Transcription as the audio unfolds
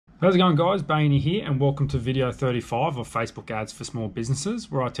How's it going, guys? Bainey here, and welcome to video 35 of Facebook ads for small businesses,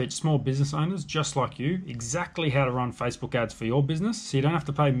 where I teach small business owners just like you exactly how to run Facebook ads for your business so you don't have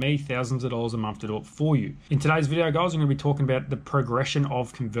to pay me thousands of dollars a month to do it for you. In today's video, guys, I'm going to be talking about the progression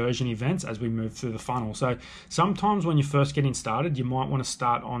of conversion events as we move through the funnel. So sometimes when you're first getting started, you might want to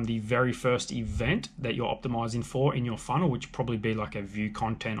start on the very first event that you're optimizing for in your funnel, which probably be like a view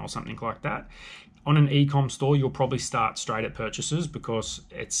content or something like that. On an e-com store, you'll probably start straight at purchases because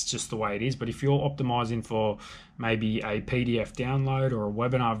it's just the way it is. But if you're optimizing for maybe a PDF download or a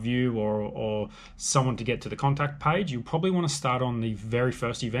webinar view or someone to get to the contact page, you'll probably want to start on the very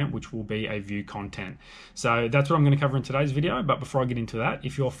first event, which will be a view content. So that's what I'm going to cover in today's video. But before I get into that,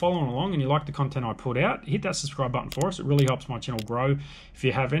 if you're following along and you like the content I put out, hit that subscribe button for us. It really helps my channel grow. If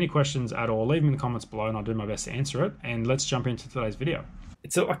you have any questions at all, leave them in the comments below and I'll do my best to answer it. And let's jump into today's video.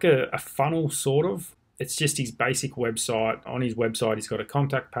 It's like a funnel, sort of. It's just his basic website. On his website, he's got a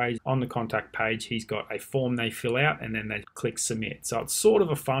contact page. On the contact page, he's got a form they fill out and then they click submit. So it's sort of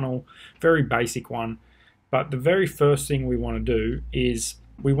a funnel, very basic one. But the very first thing we want to do is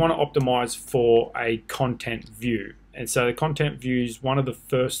we want to optimize for a content view. And so the content view is one of the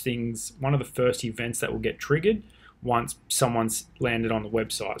first events that will get triggered once someone's landed on the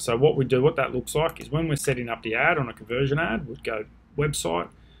website. So what that looks like is when we're setting up the ad on a conversion ad, we'd go website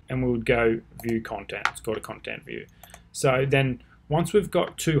and we would go view content. It's called a content view. So then once we've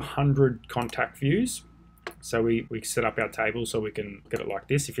got 200 contact views, so we set up our table so we can get it like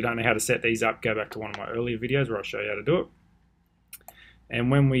this. If you don't know how to set these up, go back to one of my earlier videos where I'll show you how to do it.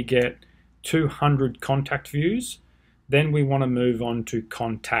 And when we get 200 contact views, then we want to move on to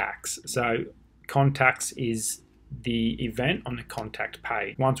contacts. So contacts is the event on the contact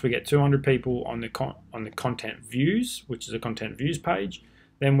page. Once we get 200 people on the content views, which is a content views page,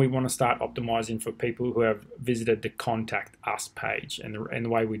 then we want to start optimizing for people who have visited the contact us page. And the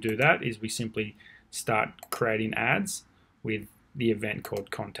way we do that is we simply start creating ads with the event called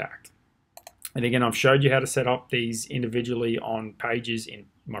contact. And again, I've showed you how to set up these individually on pages in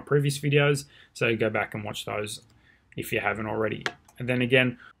my previous videos, so go back and watch those if you haven't already. And then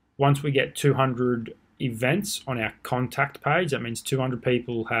again, once we get 200 events on our contact page, that means 200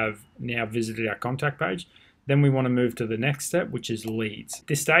 people have now visited our contact page, then we want to move to the next step, which is leads.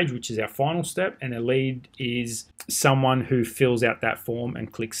 This stage, which is our final step, and a lead is someone who fills out that form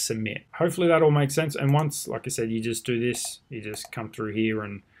and clicks submit. Hopefully that all makes sense. And once, like I said, you just do this, you just come through here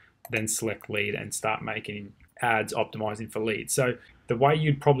and then select lead and start making ads optimizing for leads. So the way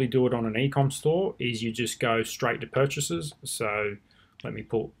you'd probably do it on an e-com store is you just go straight to purchases. So let me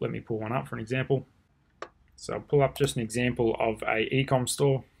pull one up for an example. So I'll pull up just an example of a e-com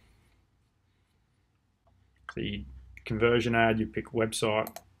store. So you conversion ad, you pick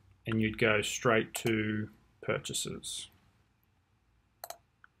website, and you'd go straight to purchases,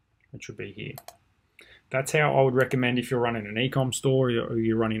 which would be here. That's how I would recommend if you're running an e-com store or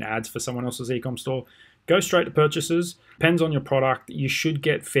you're running ads for someone else's e-com store. Go straight to purchases. Depends on your product. You should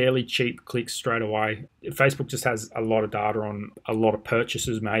get fairly cheap clicks straight away. Facebook just has a lot of data on a lot of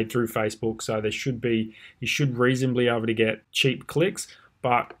purchases made through Facebook, so you should reasonably be able to get cheap clicks.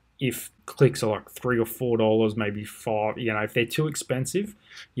 But if clicks are like $3 or $4, maybe $5, if they're too expensive,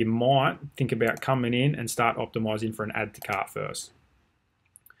 you might think about coming in and start optimizing for an add to cart first.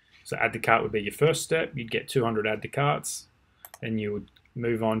 So add to cart would be your first step. You'd get 200 add to carts, then you would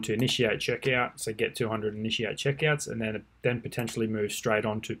move on to initiate checkout. So get 200 initiate checkouts, and then potentially move straight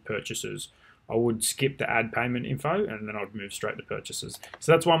on to purchases. I would skip the ad payment info and then I'd move straight to purchases.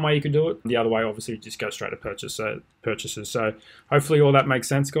 So that's one way you could do it. The other way, obviously, just go straight to purchases. So hopefully all that makes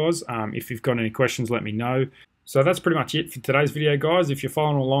sense, guys. If you've got any questions, let me know. So that's pretty much it for today's video, guys. If you're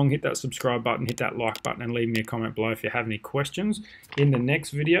following along, hit that subscribe button, hit that like button, and leave me a comment below if you have any questions. In the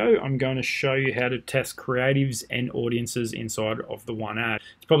next video, I'm going to show you how to test creatives and audiences inside of the one ad.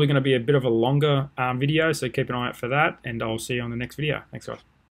 It's probably going to be a bit of a longer video, so keep an eye out for that, and I'll see you on the next video. Thanks, guys.